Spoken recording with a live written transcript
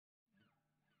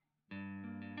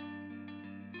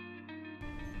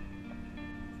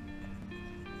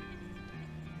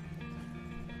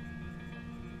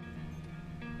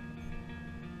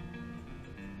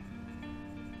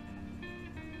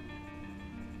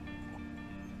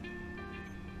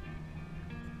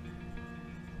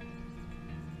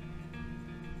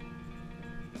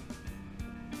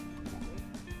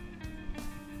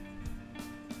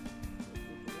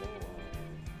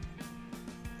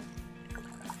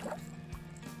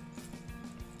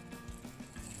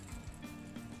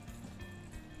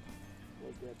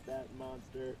at that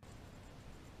monster.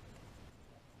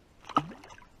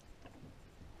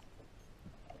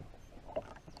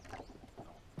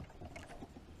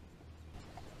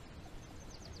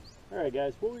 Alright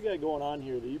guys, what we got going on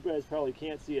here that you guys probably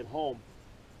can't see at home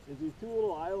is these two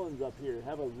little islands up here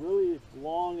have a really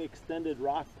long extended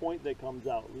rock point that comes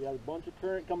out. We got a bunch of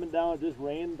current coming down. It just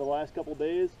rained the last couple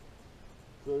days,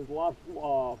 so there's a lot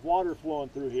of water flowing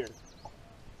through here.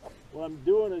 What I'm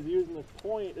doing is using this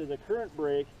point as a current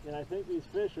break, and I think these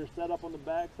fish are set up on the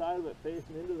back side of it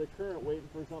facing into the current waiting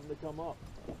for something to come up.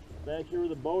 Back here where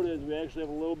the boat is, we actually have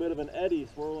a little bit of an eddy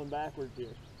swirling backwards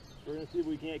here. We're going to see if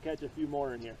we can't catch a few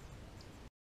more in here.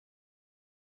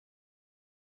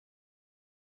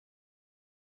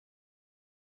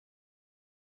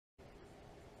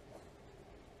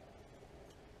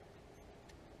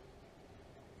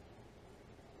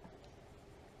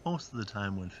 Most of the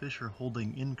time when fish are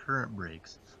holding in current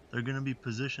breaks, they're going to be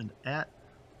positioned at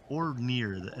or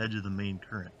near the edge of the main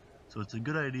current, so it's a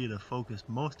good idea to focus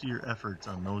most of your efforts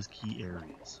on those key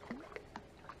areas.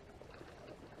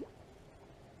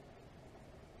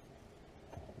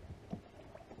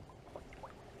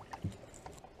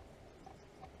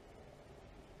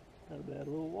 Not a bad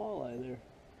little walleye there.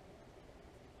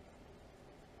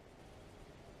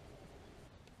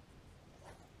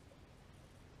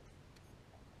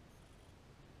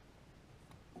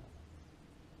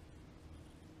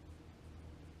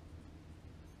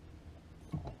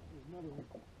 There's another one.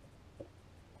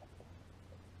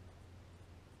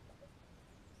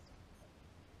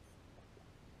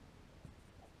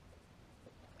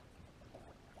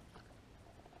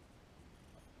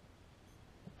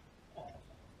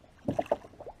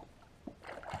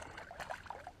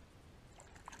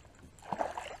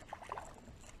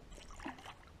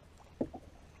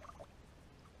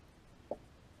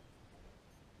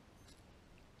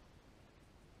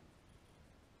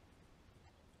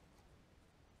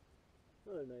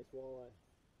 Another nice walleye.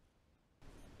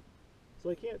 So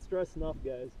I can't stress enough,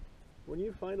 guys, when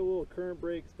you find a little current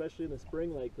break, especially in the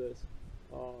spring like this,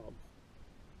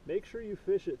 make sure you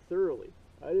fish it thoroughly.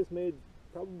 I just made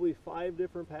probably 5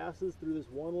 different passes through this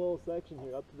one little section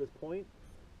here up to this point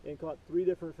and caught 3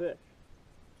 different fish.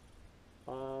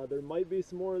 There might be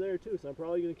some more there too, so I'm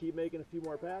probably going to keep making a few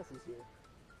more passes here.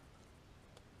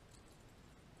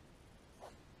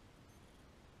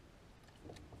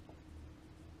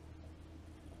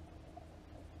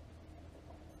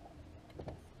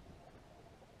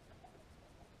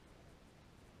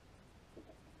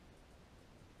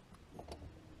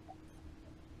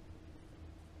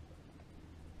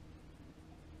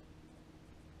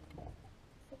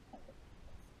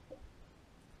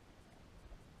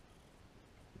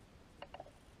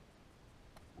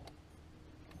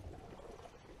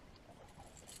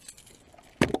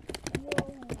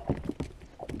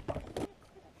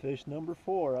 Fish number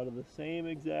 4 out of the same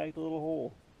exact little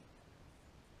hole.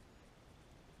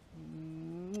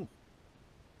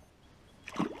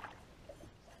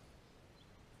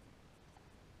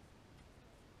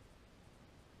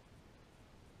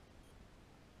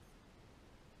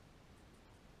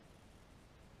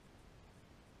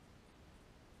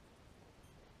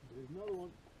 There's another one.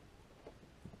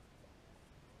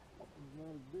 It's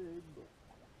not as big, but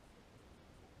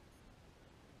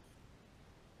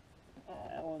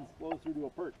that one's closer to a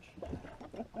perch.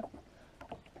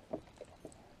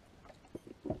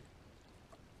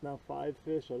 Now 5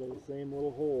 fish out of the same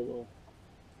little hole though.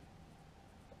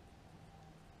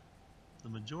 The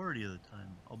majority of the time,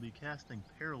 I'll be casting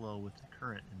parallel with the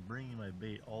current and bringing my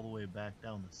bait all the way back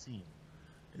down the seam.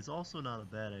 It's also not a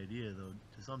bad idea though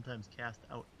to sometimes cast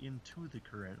out into the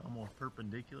current, almost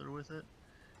perpendicular with it,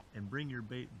 and bring your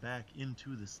bait back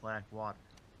into the slack water.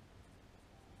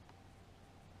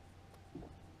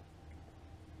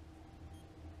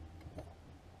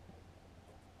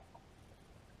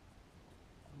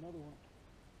 Another one.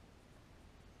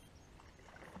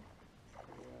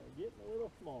 Getting a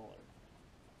little smaller.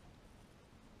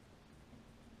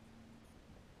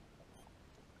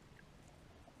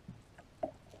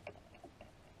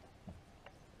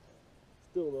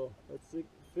 Still though, that's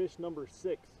fish number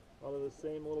 6 out of the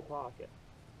same little pocket.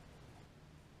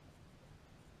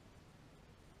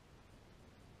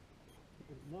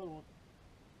 There's another one.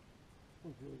 This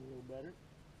one's really a little better.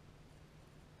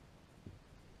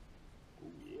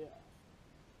 Oh yeah.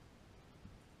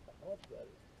 Much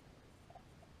better.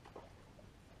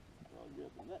 I'll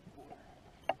grab the net for her.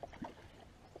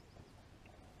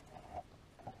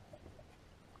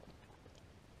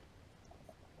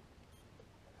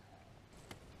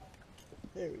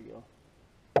 There we go.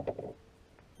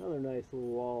 Another nice little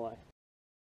walleye.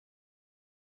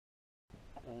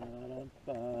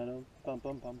 Bum, bum,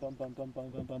 bum, bum, bum, bum, bum, bum,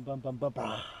 bum, bum, bum, bum, bum, bum,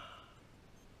 bum.